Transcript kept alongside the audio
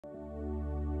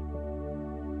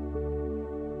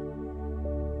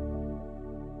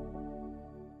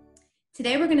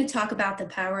Today we're going to talk about the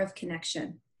power of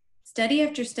connection. Study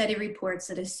after study reports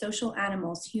that as social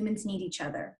animals, humans need each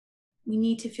other. We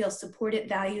need to feel supported,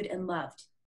 valued, and loved.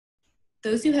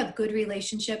 Those who have good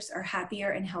relationships are happier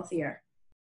and healthier.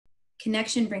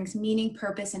 Connection brings meaning,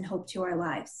 purpose, and hope to our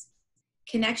lives.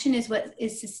 Connection is what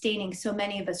is sustaining so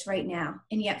many of us right now,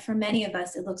 and yet for many of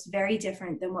us, it looks very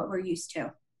different than what we're used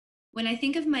to. When I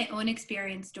think of my own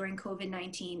experience during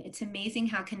COVID-19, it's amazing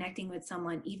how connecting with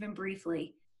someone, even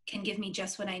briefly, can give me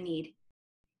just what I need.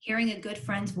 Hearing a good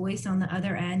friend's voice on the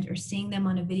other end or seeing them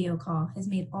on a video call has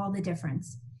made all the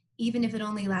difference, even if it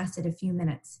only lasted a few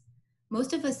minutes.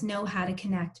 Most of us know how to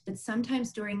connect, but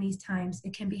sometimes during these times,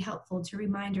 it can be helpful to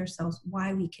remind ourselves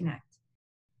why we connect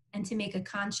and to make a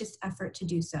conscious effort to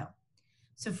do so.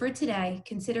 So for today,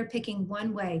 consider picking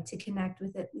one way to connect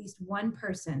with at least one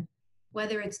person,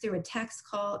 whether it's through a text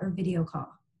call or video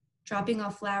call, dropping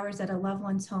off flowers at a loved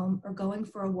one's home, or going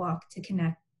for a walk to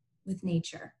connect with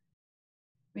nature.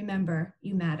 Remember,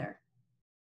 you matter.